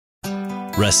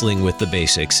Wrestling with the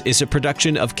Basics is a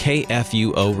production of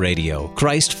KFUO Radio,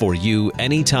 Christ for you,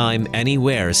 anytime,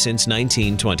 anywhere since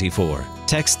 1924.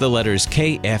 Text the letters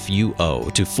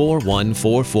KFUO to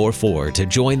 41444 to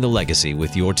join the legacy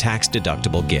with your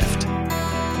tax-deductible gift.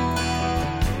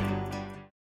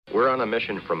 We're on a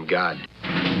mission from God.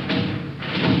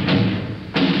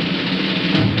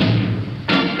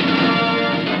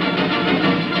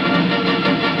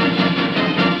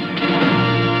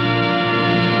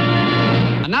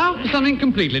 Now, something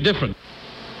completely different.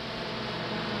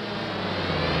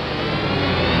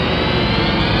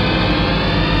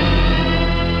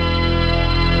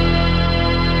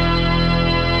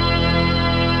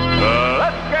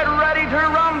 Let's get ready to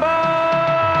rumble!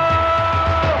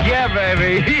 Yeah,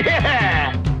 baby,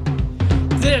 yeah!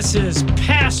 This is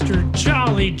Pastor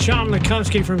Jolly John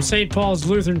Lekumsky from St. Paul's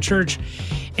Lutheran Church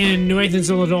in New Athens,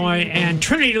 Illinois, and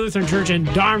Trinity Lutheran Church in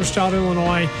Darmstadt,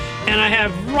 Illinois. And I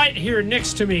have right here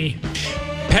next to me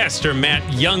Pastor Matt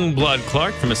Youngblood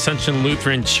Clark from Ascension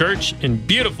Lutheran Church in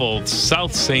beautiful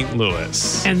South St.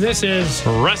 Louis. And this is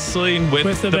Wrestling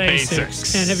with the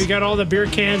Basics. And have you got all the beer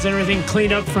cans and everything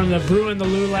cleaned up from the brew in the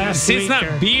loo last See, week? it's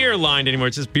not beer lined anymore.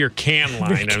 It's just beer can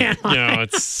lined.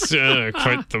 It's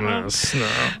quite the mess.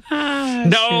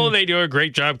 No, they do a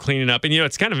great job cleaning up. And,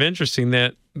 it's kind of interesting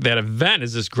that event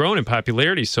has just grown in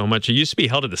popularity so much. It used to be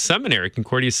held at the seminary,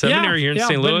 Concordia Seminary here in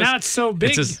St. Louis. But now it's so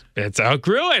big. It's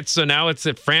outgrew it. So now it's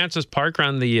at Francis Park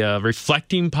around the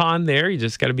reflecting pond there. You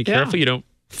just got to be careful. You don't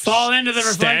fall into the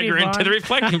reflecting pond. Into the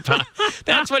reflecting pond.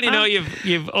 That's when you know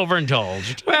you've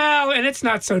overindulged. Well, and it's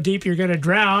not so deep you're going to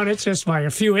drown. It's just by a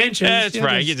few inches. That's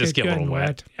right. You just get a little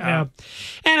wet. Yeah.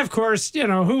 And of course,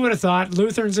 who would have thought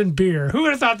Lutherans and beer? Who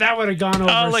would have thought that would have gone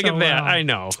over? Oh, look so at that. well? I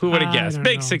know. Who would have guessed?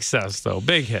 Big success, though.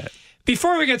 Big hit.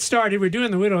 Before we get started, we're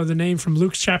doing the widow of the name from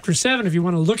Luke chapter 7, if you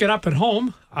want to look it up at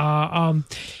home.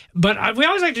 But we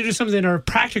always like to do something of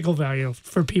practical value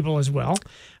for people as well.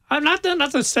 Not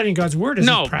that studying God's Word is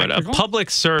practical. But a public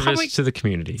service to the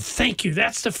community. Thank you.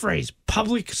 That's the phrase,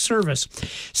 public service.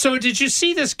 So did you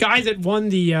see this guy that won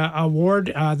the award,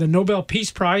 the Nobel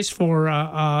Peace Prize for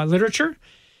literature?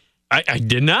 I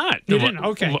did not. You didn't?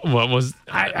 Okay. What was...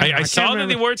 I saw that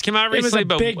the awards came out recently,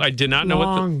 but I did not know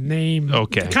what the... name.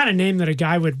 Okay. The kind of name that a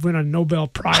guy would win a Nobel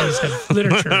Prize of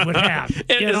literature would have.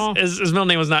 His middle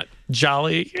name was not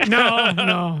Jolly?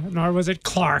 No, nor was it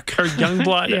Clark. Or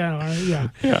Youngblood?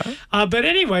 Yeah. But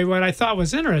anyway, what I thought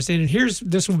was interesting, and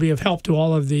this will be of help to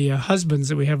all of the husbands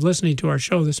that we have listening to our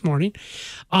show this morning.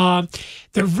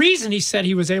 The reason he said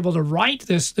he was able to write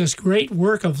this great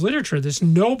work of literature, this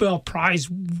Nobel Prize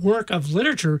work of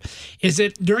literature, is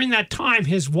that during that time,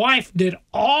 his wife did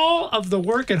all of the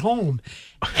work at home.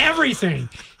 Everything.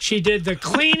 She did the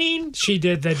cleaning, she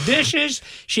did the dishes,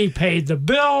 she paid the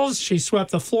bills, she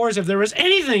swept the floors. If there was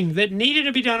anything that needed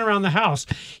to be done around the house,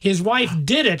 his wife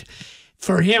did it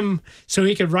for him so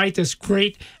he could write this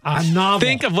great novel.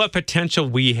 Think of what potential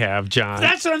we have, John.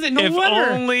 That's what I'm thinking. If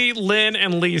only Lynn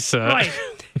and Lisa. Right.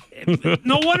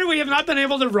 No wonder we have not been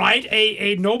able to write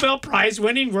a Nobel Prize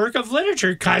winning work of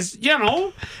literature because, we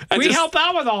help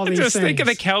out with all these things. Just think of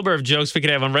the caliber of jokes we could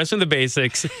have on Wrestling the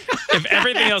Basics if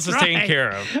everything else was taken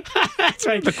care of. That's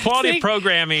right. The quality of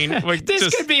programming would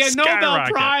this could be a Nobel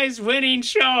Prize winning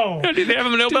show. Do they have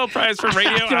a Nobel Prize for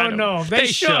radio? I don't know. They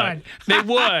should. They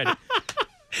would.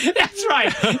 That's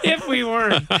right, if we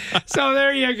weren't. So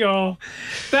there you go.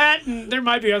 That, and there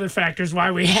might be other factors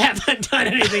why we haven't done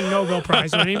anything Nobel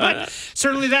Prize winning, but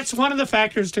certainly that's one of the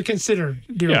factors to consider,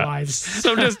 dear wives.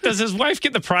 So does his wife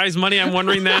get the prize money? I'm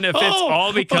wondering then if it's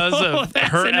all because of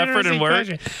her effort and work?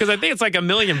 Because I think it's like $1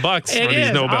 million for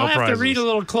these Nobel Prizes. I'll have to read a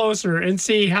little closer and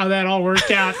see how that all worked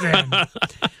out then.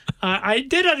 I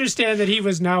did understand that he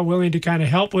was now willing to kind of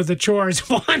help with the chores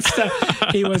once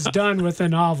he was done with the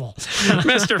novel.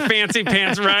 Mr. Fancy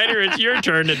Pants Writer, it's your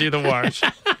turn to do the wash.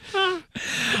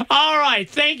 All right,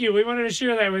 thank you. We wanted to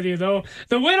share that with you, though.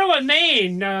 The Widow of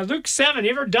Nain, Luke 7.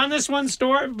 You ever done this one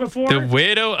story before? The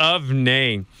Widow of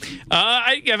Nain.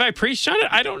 Have I preached on it?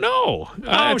 I don't know.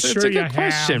 It's a good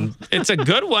question. It's a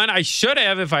good one. I should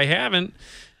have if I haven't,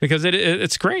 because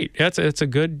it's great. It's a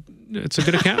good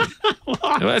account.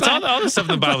 It's all the stuff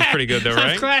in the Bible is pretty good, though,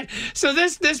 right? I'm glad. So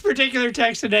this particular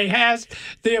text today has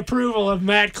the approval of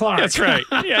Matt Clark. That's right.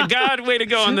 Yeah, God, way to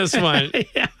go on this one.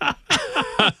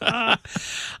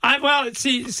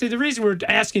 See, the reason we're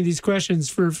asking these questions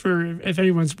for if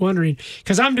anyone's wondering,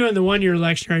 because I'm doing the 1-year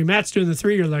lectionary, Matt's doing the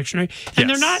 3-year lectionary, and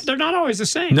they're not always the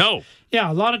same. No. Yeah,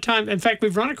 a lot of time. In fact,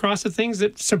 we've run across the things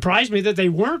that surprised me that they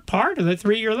weren't part of the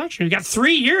 3-year lecture. You got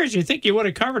 3 years, you think you would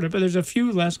have covered it, but there's a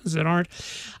few lessons that aren't.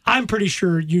 I'm pretty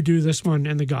sure you do this one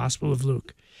in the Gospel of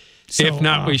Luke. So, if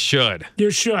not, we should.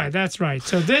 You should. That's right.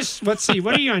 So this, let's see.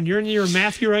 What are you on? You're in your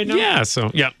Matthew right now? Yeah. So,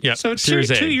 yeah. So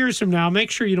two years from now, make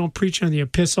sure you don't preach on the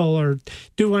epistle or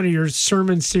do one of your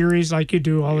sermon series like you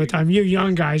do all the time. You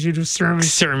young guys, you do sermon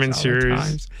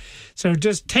series. So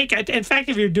just take it. In fact,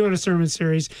 if you're doing a sermon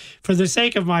series, for the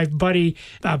sake of my buddy,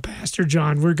 Pastor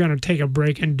John, we're going to take a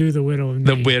break and do the Widow of Nain.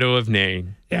 The Widow of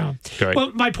Nain. Yeah. Good.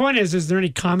 Well, my point is there any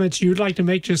comments you'd like to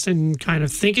make just in kind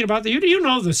of thinking about you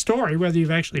know the story, whether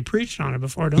you've actually preached on it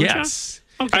before, don't you? Yes.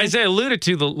 Okay. As I alluded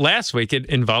to last week, it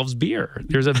involves beer.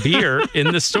 There's a beer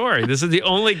in the story. This is the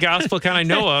only gospel account I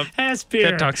know of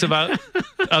that talks about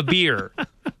a beer.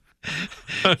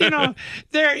 You know,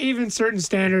 there are even certain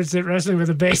standards that Wrestling with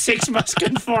the Basics must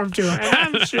conform to.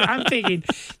 And I'm thinking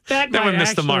that might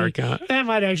missed the mark, huh? That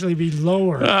might actually be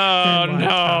lower. Oh,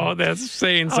 no, that's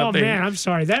saying something. Oh, man, I'm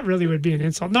sorry. That really would be an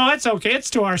insult. No, it's okay. It's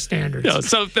to our standards. No,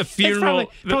 so the funeral... It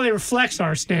probably reflects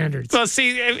our standards. Well,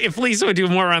 see, if Lisa would do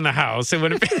more around the house, it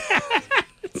would have been...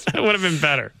 That would have been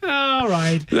better. All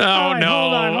right. Oh, all right, no.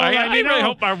 Hold on. I really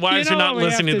hope our wives are not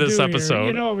listening to this episode. Here.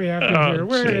 You know what we have to do here.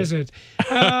 Where is it?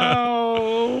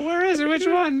 Oh, where is it? Which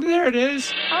one? There it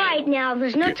is. All right, now,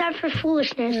 there's no time for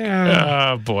foolishness.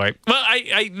 Oh, boy. Well,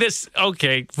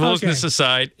 foolishness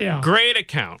aside, great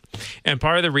account. And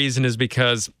part of the reason is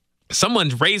because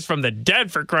someone's raised from the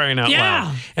dead, for crying out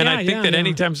loud. And I think that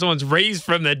anytime someone's raised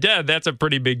from the dead, that's a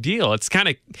pretty big deal.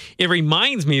 It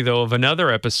reminds me, though, of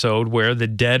another episode where the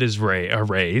dead is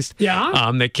raised.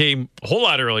 Yeah. That came a whole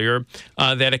lot earlier.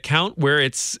 That account where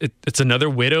it's another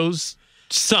widow's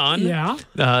son,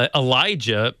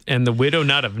 Elijah, and the widow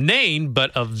not of Nain,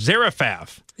 but of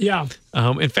Zarephath. Yeah.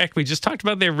 In fact, we just talked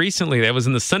about that recently. That was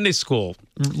in the Sunday school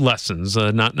lessons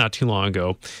not too long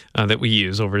ago that we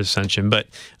use over Ascension. But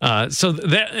so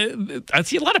that I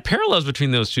see a lot of parallels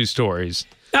between those two stories.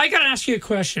 Now, I got to ask you a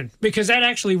question, because that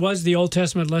actually was the Old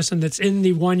Testament lesson that's in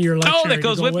the one-year lecture. Oh, that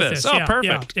goes with this. Oh,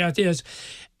 perfect. Yeah, it is.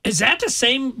 Is that the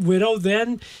same widow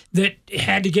then that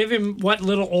had to give him what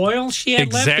little oil she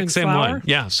had left? Exact same flour? one.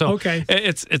 Yeah. So okay.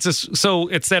 It's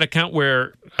that account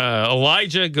where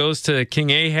Elijah goes to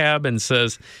King Ahab and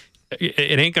says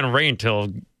it ain't going to rain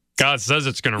till God says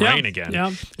it's going to rain again.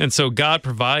 Yeah. And so God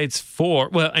provides for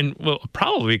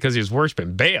probably because he was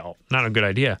worshiping Baal. Not a good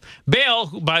idea. Baal,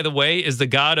 who, by the way, is the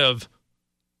god of,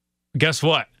 guess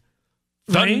what?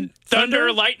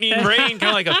 Thunder, lightning, rain, kind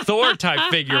of like a Thor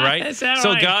type figure, right? So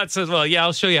right? God says, well,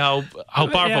 I'll show you how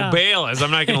powerful Baal is.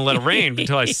 I'm not going to let it rain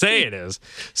until I say it is.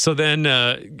 So then,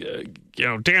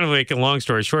 to make a long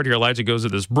story short here, Elijah goes to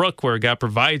this brook where God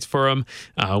provides for him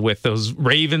with those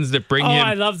ravens that bring him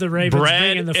I love the ravens bread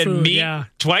bringing the and food. meat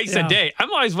twice a day.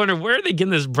 I'm always wondering, where are they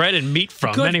getting this bread and meat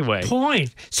from anyway? Good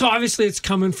point. So obviously it's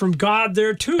coming from God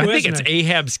there too, I think it's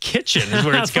Ahab's kitchen is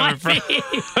where it's coming from.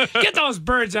 Get those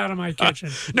birds out of my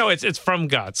kitchen. No, it's from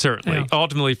God, certainly.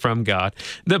 Ultimately from God.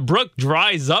 The brook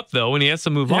dries up, though, and he has to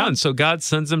move on. So God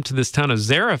sends him to this town of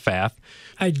Zarephath.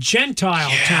 A Gentile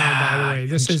town, by the way.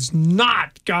 This is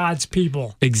not God's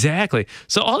people. Exactly.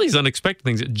 So all these unexpected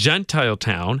things. A Gentile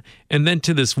town, and then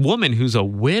to this woman who's a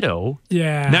widow.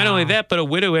 Yeah. Not only that, but a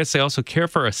widow has to also care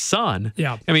for a son.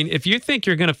 Yeah. I mean, if you think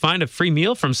you're going to find a free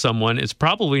meal from someone, it's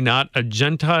probably not a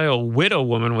Gentile widow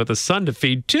woman with a son to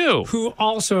feed too. Who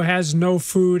also has no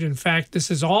food. In fact,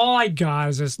 this is all I got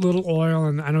is this little oil,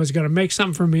 and I was going to make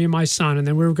something for me and my son, and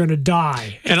then we were going to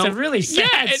die. It's a really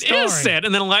sad story. It is sad.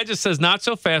 And then Elijah says, not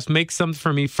so fast, make something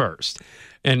for me first.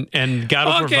 And God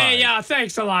will provide. Okay, yeah,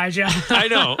 thanks, Elijah. I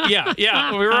know.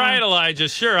 Yeah. We're right, Elijah.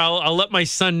 Sure, I'll let my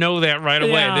son know that right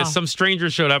away. Yeah. There's some stranger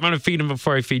showed up. I'm going to feed him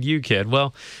before I feed you, kid.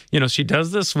 Well, she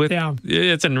does this with,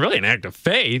 it's really an act of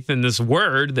faith in this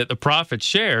word that the prophet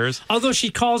shares. Although she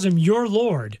calls him your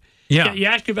Lord. Yeah. You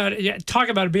ask about it, talk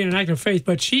about it being an act of faith,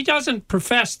 but she doesn't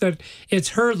profess that it's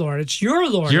her Lord. It's your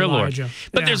Lord, Elijah. Lord.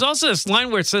 But there's also this line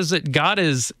where it says that God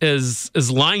is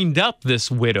lined up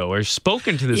this widow or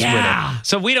spoken to this widow.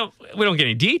 So we don't get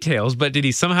any details, but did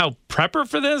he somehow prep her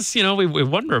for this? We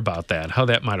wonder about that, how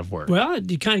that might have worked. Well,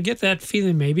 you kind of get that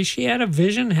feeling maybe she had a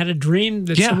vision, had a dream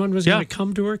that someone was going to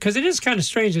come to her. Because it is kind of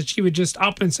strange that she would just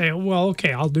up and say, well,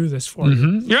 okay, I'll do this for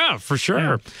you. Yeah, for sure.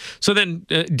 Yeah. So then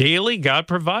daily God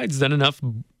provides then enough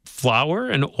flour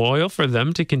and oil for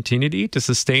them to continue to eat, to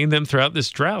sustain them throughout this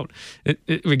drought.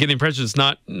 We get the impression it's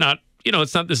not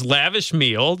it's not this lavish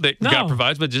meal that God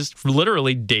provides, but just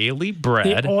literally daily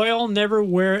bread. The oil never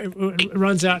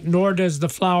runs out, nor does the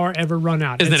flour ever run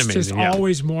out. Isn't it's that amazing? Just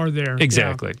always more there.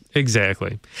 Exactly.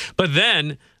 But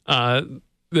then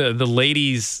the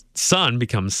lady's son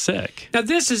becomes sick. Now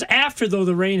this is after, though,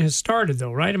 the rain has started,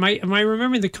 though, right? Am I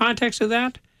remembering the context of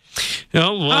that?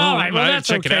 No, well, all right, well, that's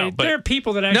check okay. it out. But there are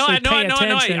people that actually pay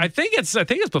attention. I think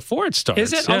it's before it starts.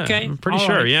 Is it? Yeah, Okay. I'm pretty all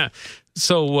sure. right. Yeah.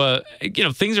 So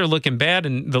things are looking bad,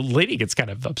 and the lady gets kind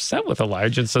of upset with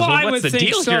Elijah and says, I what's would the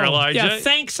think deal so. here, Elijah? Yeah,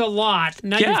 thanks a lot.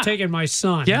 Now Yeah. you've taken my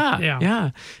son.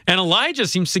 Yeah. And Elijah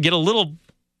seems to get a little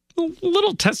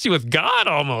testy with God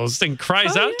almost, and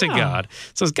cries out to God.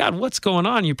 Says, God, what's going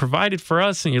on? You provided for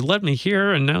us and you led me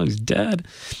here, and now he's dead.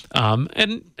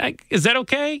 Is that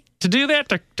okay to do that,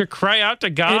 to cry out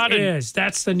to God? It is.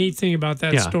 That's the neat thing about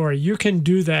that story. You can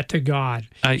do that to God.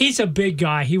 He's a big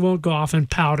guy. He won't go off and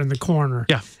pout in the corner.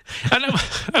 Yeah. And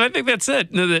I think that's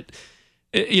it. That,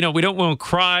 we won't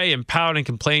cry and pout and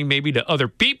complain maybe to other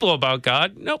people about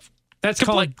God. Nope. That's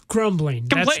called grumbling.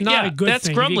 That's not a good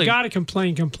thing. Grumbling. If you got to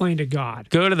complain to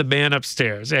God. Go to the man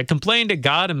upstairs. Yeah, complain to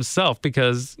God himself,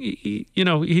 because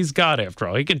he's God after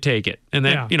all. He can take it. And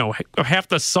then half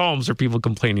the Psalms are people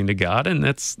complaining to God, and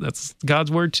that's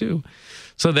God's word too.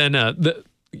 So then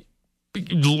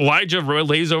Elijah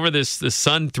lays over this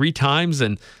son 3 times,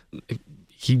 and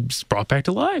he's brought back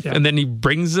to life. Yeah. And then he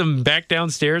brings him back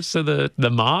downstairs to the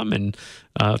mom, and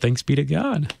thanks be to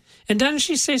God. And doesn't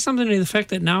she say something to the effect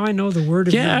that now I know the word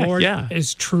of the Lord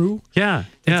is true? Yeah.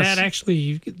 That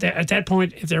actually, at that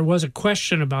point, if there was a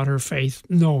question about her faith,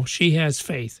 no, she has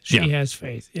faith. She has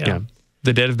faith. Yeah.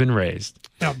 The dead have been raised.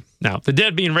 Yeah. Now, the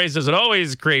dead being raised doesn't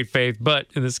always create faith, but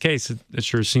in this case, it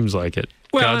sure seems like it.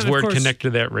 Well, God's word course, connected to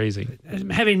that raising.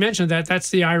 Having mentioned that,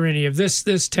 that's the irony of this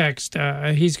text.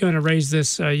 He's going to raise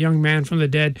this young man from the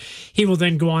dead. He will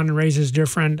then go on and raise his dear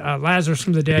friend Lazarus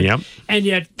from the dead. Yep. And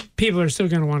yet people are still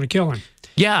going to want to kill him.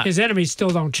 Yeah. His enemies still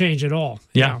don't change at all.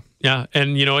 Yeah. Yeah.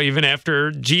 And, even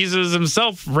after Jesus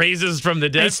himself raises from the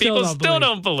dead, people still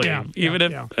don't believe. Yeah. Even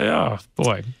if, oh,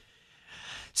 boy.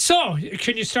 So,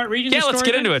 can you start reading the story? Yeah, let's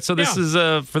get into it. So this is,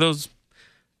 for those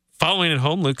following at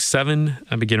home, Luke 7,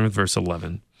 beginning with verse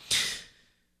 11.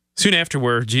 Soon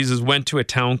afterward, Jesus went to a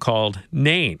town called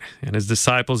Nain, and his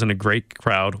disciples and a great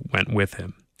crowd went with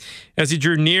him. As he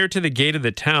drew near to the gate of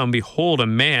the town, behold, a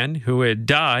man who had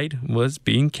died was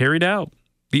being carried out,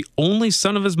 the only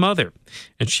son of his mother,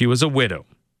 and she was a widow,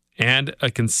 and a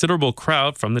considerable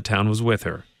crowd from the town was with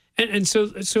her. And so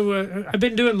I've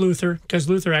been doing Luther, because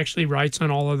Luther actually writes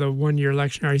on all of the one-year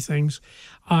lectionary things.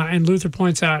 And Luther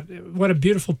points out what a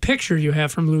beautiful picture you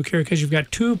have from Luke here, because you've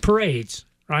got 2 parades,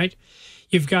 right?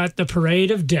 You've got the parade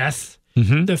of death,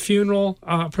 the funeral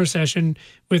procession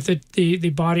with the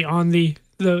body on the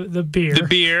bier. The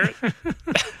bier.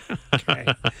 Okay.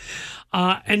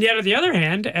 And yet, on the other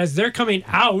hand, as they're coming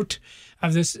out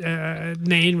of this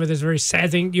Nain with this very sad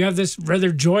thing, you have this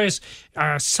rather joyous,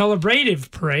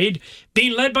 celebrative parade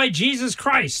being led by Jesus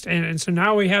Christ. And so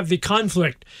now we have the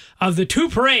conflict of the 2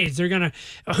 parades.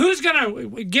 Who's going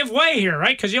to give way here,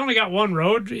 right? Because you only got one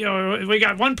road. We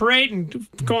got one parade and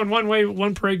going one way,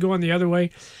 one parade going the other way.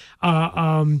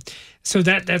 So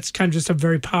that's kind of just a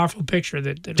very powerful picture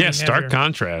that we have stark here.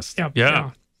 contrast. Yeah.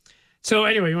 So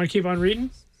anyway, you want to keep on reading?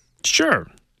 Sure.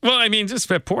 Well, I mean, just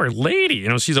that poor lady.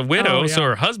 She's a widow, so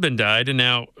her husband died, and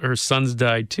now her son's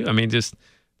died too. I mean, just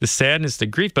the sadness, the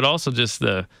grief, but also just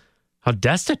how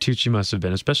destitute she must have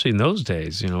been, especially in those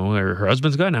days. Her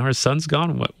husband's gone, now her son's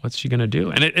gone. What's she going to do?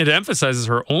 And it emphasizes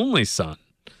her only son.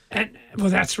 And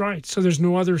well, that's right. So there's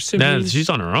no other siblings. No, she's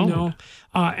on her own. No,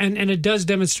 and it does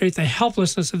demonstrate the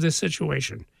helplessness of this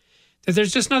situation. That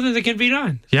there's just nothing that can be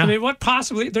done. Yeah. I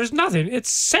mean, there's nothing. It's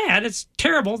sad. It's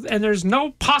terrible. And there's no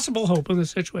possible hope in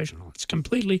this situation. It's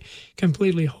completely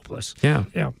hopeless. Yeah.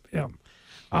 Yeah.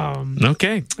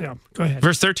 Okay. Yeah. Go ahead.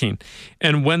 Verse 13.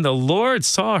 And when the Lord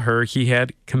saw her, he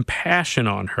had compassion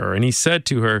on her, and he said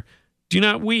to her, do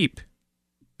not weep.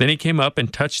 Then he came up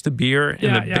and touched the bier.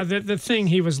 And the thing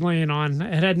he was laying on,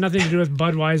 it had nothing to do with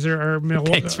Budweiser or Miller.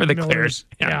 Thanks for the clarity.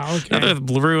 Yeah, okay. Not the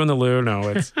Brew and the Lou. No,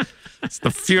 it's the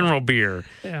funeral beer.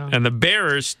 Yeah. And the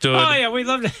bearers stood. Oh, yeah, we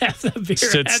love to have the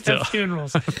beer at the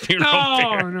funerals.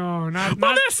 No, not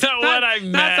that's not what I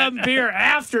meant. Not the beer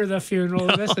after the funeral.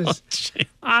 No, this is,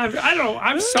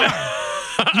 I'm sorry.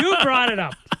 You brought it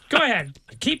up. Go ahead.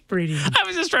 Keep reading. I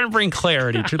was just trying to bring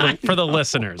clarity for the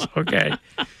listeners, okay?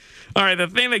 All right, the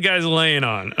thing the guy's laying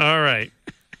on. All right.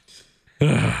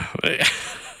 And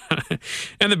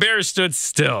the bearers stood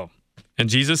still. And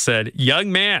Jesus said,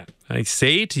 young man, I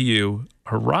say to you,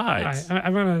 arise.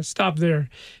 I'm going to stop there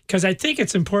because I think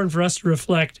it's important for us to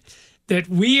reflect that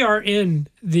we are in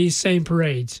these same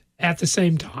parades at the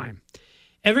same time.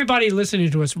 Everybody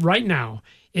listening to us right now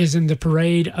is in the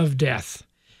parade of death.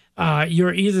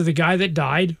 You're either the guy that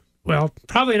died. Well,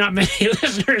 probably not many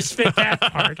listeners fit that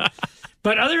part.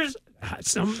 But others,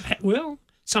 some will,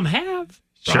 some have.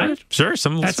 Sure, right? Sure.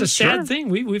 That's a sad thing.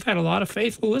 We've had a lot of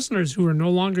faithful listeners who are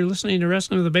no longer listening to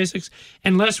Wrestling with the Basics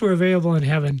unless we're available in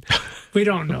heaven. We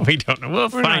don't know. We don't know. We'll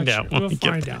find out. Sure. We'll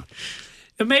find out.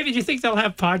 And maybe do you think they'll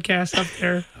have podcasts up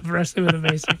there of Wrestling with the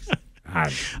Basics?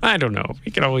 I don't know.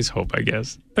 We can always hope, I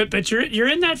guess. But you're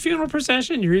in that funeral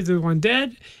procession. You're either the one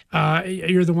dead,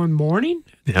 you're the one mourning.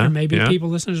 Yeah, There may be people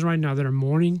listening right now that are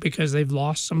mourning because they've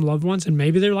lost some loved ones, and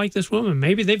maybe they're like this woman.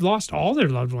 Maybe they've lost all their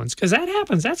loved ones, because that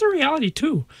happens. That's a reality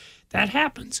too. That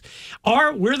happens.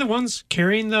 Or we're the ones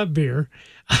carrying the beer.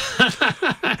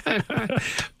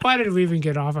 Why did we even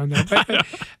get off on that?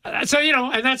 But, so,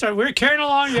 and that's right. We're carrying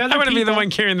along the other I want to people. be the one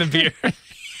carrying the beer.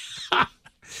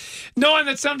 Knowing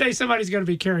that someday somebody's going to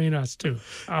be carrying us too.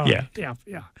 Oh,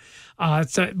 yeah.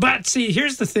 But see,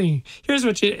 here's the thing. Here's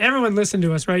what everyone listen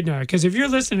to us right now, because if you're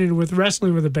listening with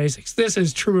Wrestling with the Basics, this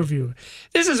is true of you.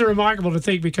 This is remarkable to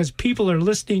think, because people are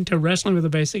listening to Wrestling with the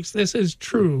Basics. This is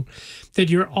true, that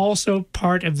you're also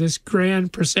part of this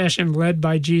grand procession led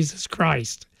by Jesus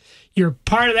Christ. You're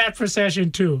part of that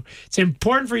procession too. It's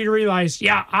important for you to realize,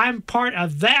 I'm part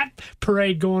of that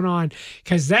parade going on,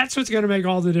 because that's what's going to make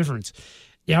all the difference.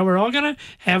 Yeah, we're all going to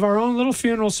have our own little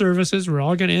funeral services. We're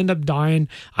all going to end up dying.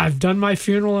 I've done my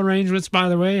funeral arrangements, by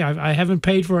the way. I haven't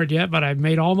paid for it yet, but I've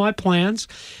made all my plans.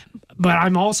 But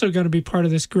I'm also going to be part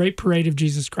of this great parade of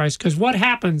Jesus Christ, because what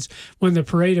happens when the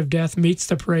parade of death meets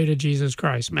the parade of Jesus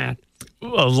Christ, Matt?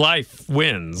 Well, life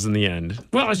wins in the end.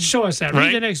 Well, let's show us that.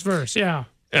 Read the next verse,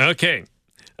 Okay.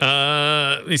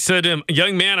 He said,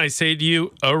 young man, I say to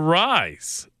you,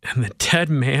 arise. And the dead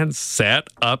man sat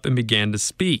up and began to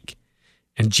speak.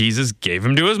 And Jesus gave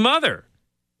him to his mother.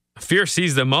 Fear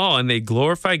seized them all, and they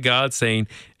glorified God, saying,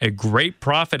 a great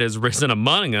prophet has risen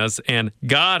among us, and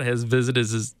God has visited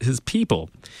his people.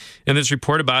 And this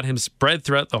report about him spread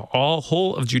throughout the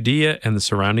whole of Judea and the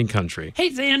surrounding country. Hey,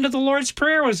 the end of the Lord's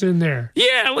Prayer was in there.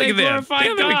 Yeah, look at that.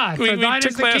 Glorified God. For thine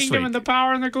is the kingdom and the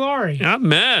power and the glory.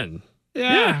 Amen.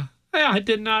 Yeah, I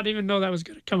did not even know that was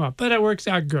going to come up, but it works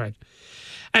out good.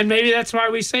 And maybe that's why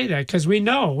we say that, because we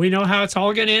know how it's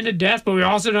all going to end in death, but we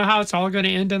also know how it's all going to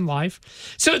end in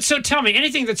life. So tell me,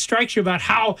 anything that strikes you about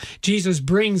how Jesus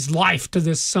brings life to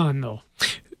this son, though?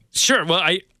 Sure.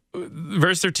 Well,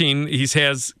 verse 13, he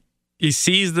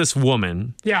sees this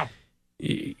woman,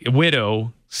 a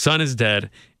widow, son is dead,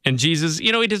 and Jesus,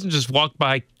 he doesn't just walk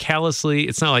by callously.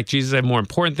 It's not like Jesus had more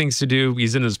important things to do.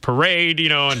 He's in his parade,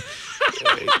 and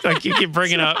like you keep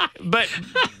bringing up, but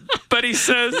he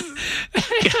says,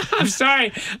 I'm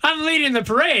sorry, I'm leading the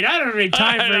parade. I don't need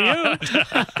time for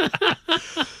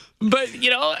you. But,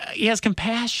 he has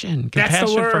compassion. That's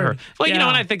the word. For her. Well, when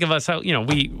I think of us, how,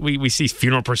 we see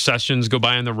funeral processions go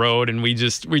by on the road, and we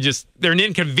just, they're an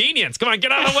inconvenience. Come on,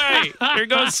 get out of the way. You're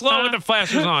going slow with the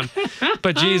flashes on.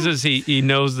 But Jesus, he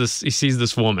knows this, he sees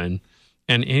this woman,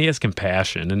 and he has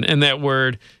compassion. And that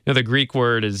word, the Greek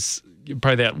word is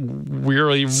probably that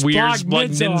really weird,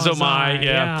 splagninzomai.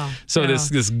 Yeah. So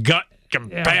this gut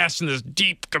compassion, this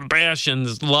deep compassion,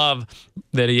 this love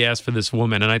that he has for this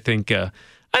woman. And I think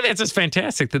that's just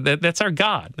fantastic. That's our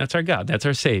God. That's our God. That's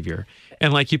our Savior.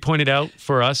 And like you pointed out,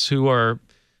 for us who are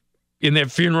in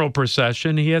that funeral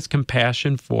procession, he has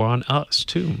compassion on us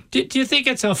too. Do you think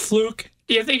it's a fluke?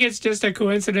 Do you think it's just a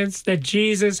coincidence that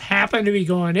Jesus happened to be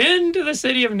going into the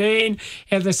city of Nain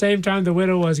at the same time the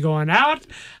widow was going out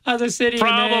of the city of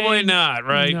Nain? Probably not,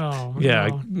 right? No.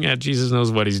 Yeah, Jesus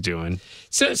knows what he's doing.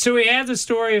 So we had the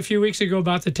story a few weeks ago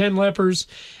about the 10 lepers,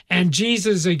 and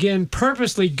Jesus, again,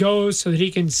 purposely goes so that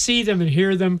he can see them and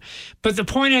hear them. But the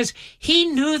point is, he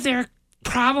knew their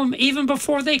problem even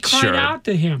before they cried out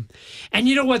to him. And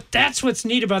you know what? That's what's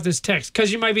neat about this text,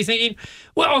 because you might be thinking,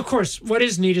 well, of course, what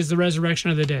is neat is the resurrection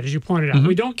of the dead, as you pointed out. Mm-hmm.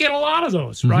 We don't get a lot of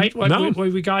those, right?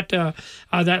 We got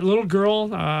that little girl,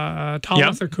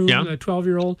 Talitha Kum, the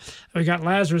 12-year-old. We got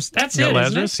Lazarus. That's it,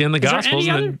 Lazarus, isn't it? In the Gospels.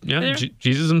 And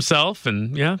Jesus himself,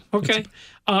 and Okay.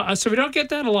 So we don't get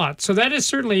that a lot. So that is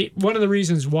certainly one of the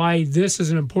reasons why this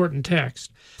is an important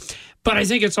text. But I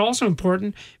think it's also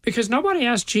important because nobody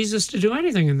asked Jesus to do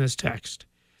anything in this text.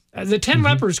 The 10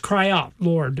 lepers cry out,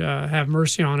 Lord, have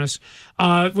mercy on us.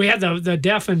 We had the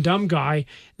deaf and dumb guy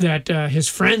that his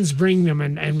friends bring them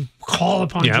and call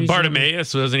upon Jesus. Yeah,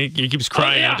 Bartimaeus, doesn't he? He keeps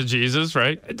crying out to Jesus,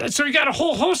 right? So we got a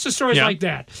whole host of stories like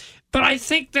that. But I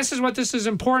think this is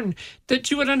important, that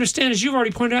you would understand, as you've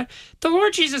already pointed out, the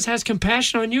Lord Jesus has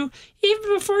compassion on you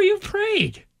even before you've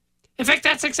prayed. In fact,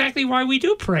 that's exactly why we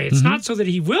do pray. It's not so that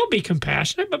he will be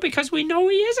compassionate, but because we know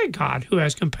he is a God who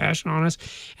has compassion on us.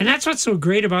 And that's what's so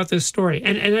great about this story.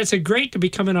 And it's great to be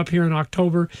coming up here in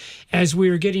October as we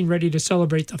are getting ready to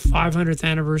celebrate the 500th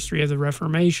anniversary of the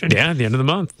Reformation. Yeah, at the end of the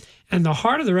month. And the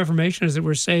heart of the Reformation is that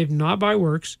we're saved not by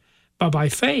works, but by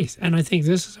faith. And I think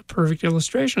this is a perfect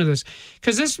illustration of this.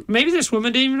 Because maybe this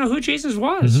woman didn't even know who Jesus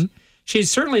was. She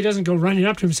certainly doesn't go running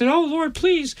up to him and say, "Oh, Lord,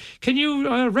 please, can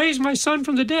you raise my son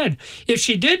from the dead?" If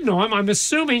she did know him, I'm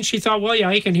assuming she thought, well,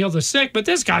 yeah, he can heal the sick, but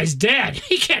this guy's dead.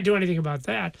 He can't do anything about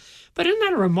that. But isn't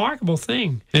that a remarkable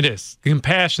thing? It is. The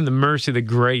compassion, the mercy, the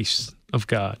grace of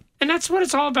God. And that's what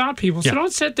it's all about, people. So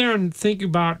don't sit there and think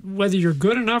about whether you're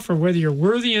good enough or whether you're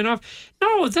worthy enough.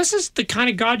 No, this is the kind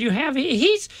of God you have.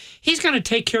 He's going to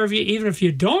take care of you even if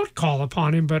you don't call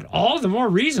upon him, but all the more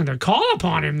reason to call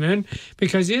upon him then,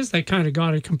 because he is that kind of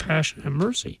God of compassion and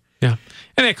mercy. Yeah.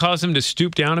 And it caused him to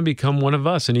stoop down and become one of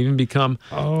us and even become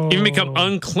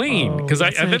unclean. Because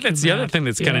I think that's the other thing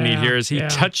that's kind of neat here is he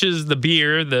touches the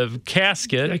bier, the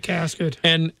casket. The casket.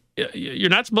 And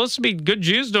you're not supposed to be, good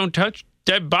Jews don't touch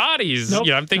dead bodies. Nope,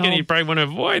 I'm thinking he probably want to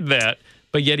avoid that.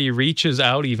 But yet he reaches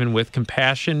out even with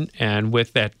compassion and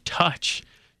with that touch,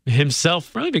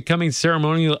 himself really becoming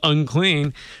ceremonially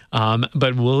unclean,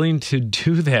 but willing to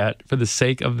do that for the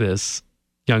sake of this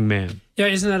young man. Yeah,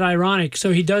 isn't that ironic?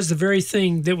 So he does the very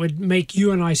thing that would make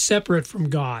you and I separate from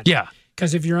God. Yeah.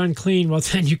 Because if you're unclean, well,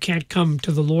 then you can't come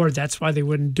to the Lord. That's why they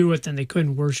wouldn't do it. Then they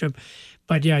couldn't worship.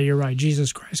 But yeah, you're right.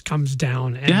 Jesus Christ comes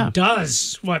down and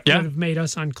does what would have made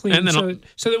us unclean, and then,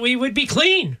 so that we would be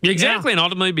clean. Exactly, and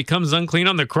ultimately becomes unclean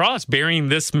on the cross, bearing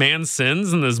this man's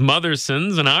sins and his mother's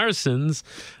sins and our sins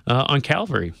on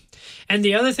Calvary. And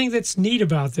the other thing that's neat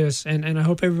about this, and I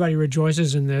hope everybody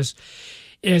rejoices in this,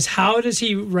 is how does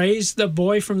he raise the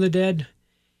boy from the dead?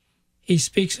 He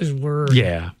speaks his word.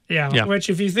 Yeah. Which,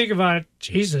 if you think about it,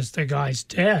 Jesus, the guy's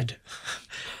dead.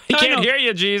 He can't hear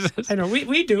you, Jesus. I know.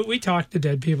 We do. We talk to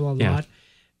dead people a lot.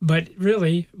 But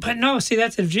no, see,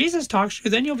 that's if Jesus talks to you,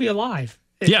 then you'll be alive.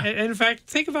 Yeah. And in fact,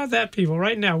 think about that, people.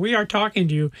 Right now, we are talking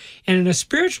to you. And in a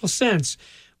spiritual sense,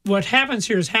 what happens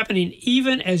here is happening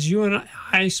even as you and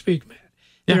I speak, man.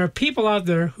 There are people out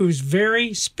there whose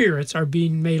very spirits are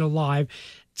being made alive.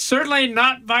 Certainly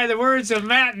not by the words of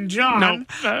Matt and John. No.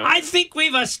 I think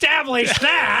we've established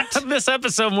that. This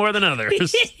episode more than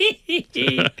others.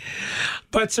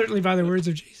 But certainly by the words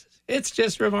of Jesus. It's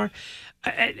just remarkable.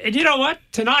 And you know what?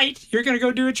 Tonight, you're going to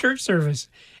go do a church service.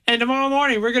 And tomorrow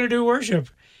morning, we're going to do worship.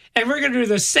 And we're going to do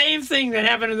the same thing that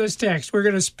happened in this text. We're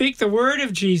going to speak the word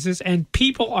of Jesus, and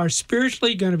people are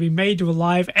spiritually going to be made to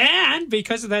alive. And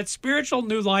because of that spiritual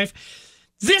new life,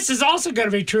 this is also going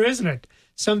to be true, isn't it?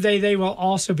 Someday they will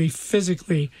also be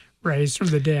physically raised from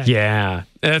the dead. Yeah,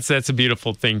 that's a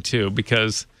beautiful thing too,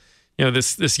 because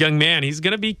this young man, he's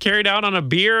going to be carried out on a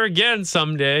bier again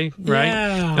someday, right?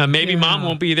 Yeah, maybe mom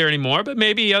won't be there anymore, but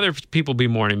maybe other people be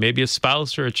mourning, maybe a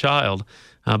spouse or a child.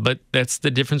 But that's the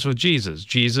difference with Jesus.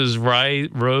 Jesus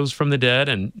rose from the dead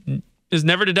and is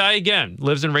never to die again,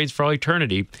 lives and reigns for all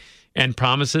eternity, and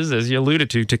promises, as you alluded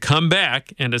to come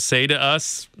back and to say to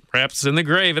us, perhaps in the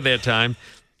grave at that time,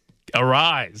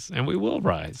 arise, and we will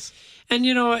rise. And,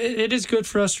 it is good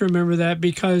for us to remember that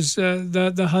because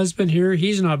the husband here,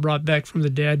 he's not brought back from the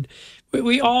dead.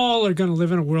 We all are going to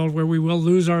live in a world where we will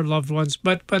lose our loved ones,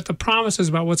 but the promises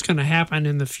about what's going to happen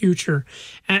in the future.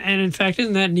 And in fact,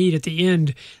 isn't that neat? At the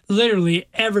end, literally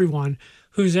everyone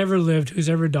who's ever lived, who's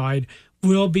ever died,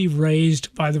 will be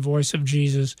raised by the voice of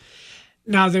Jesus.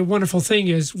 Now, the wonderful thing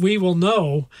is we will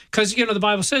know, because, the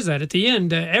Bible says that at the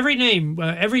end, every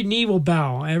knee will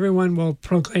bow, everyone will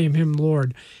proclaim him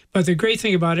Lord. But the great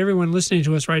thing about everyone listening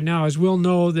to us right now is we'll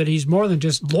know that he's more than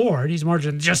just Lord. He's more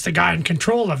than just the guy in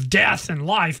control of death and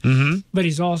life, but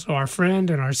he's also our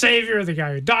friend and our Savior, the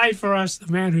guy who died for us,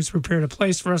 the man who's prepared a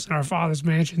place for us in our Father's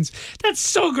mansions. That's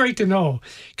so great to know,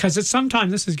 because at some time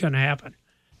this is going to happen.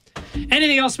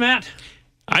 Anything else, Matt?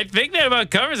 I think that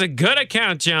about covers a good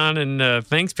account, John, and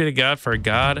thanks be to God for a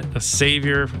God, a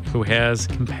Savior who has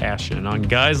compassion on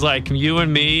guys like you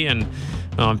and me and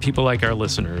on people like our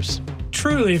listeners.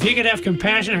 Truly, if he could have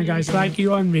compassion on guys like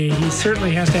you and me, he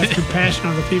certainly has to have compassion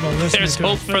on the people listening There's to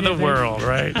hope for the world,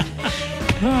 right?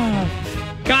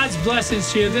 God's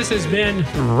blessings to you. This has been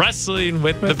Wrestling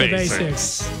with the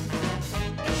Basics.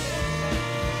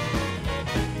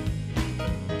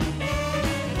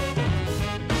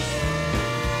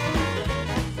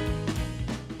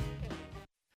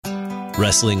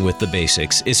 Wrestling with the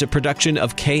Basics is a production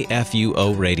of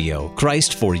KFUO Radio,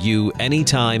 Christ for you,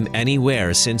 anytime,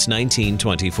 anywhere since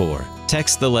 1924.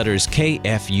 Text the letters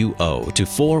KFUO to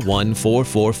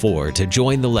 41444 to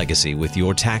join the legacy with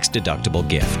your tax-deductible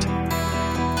gift.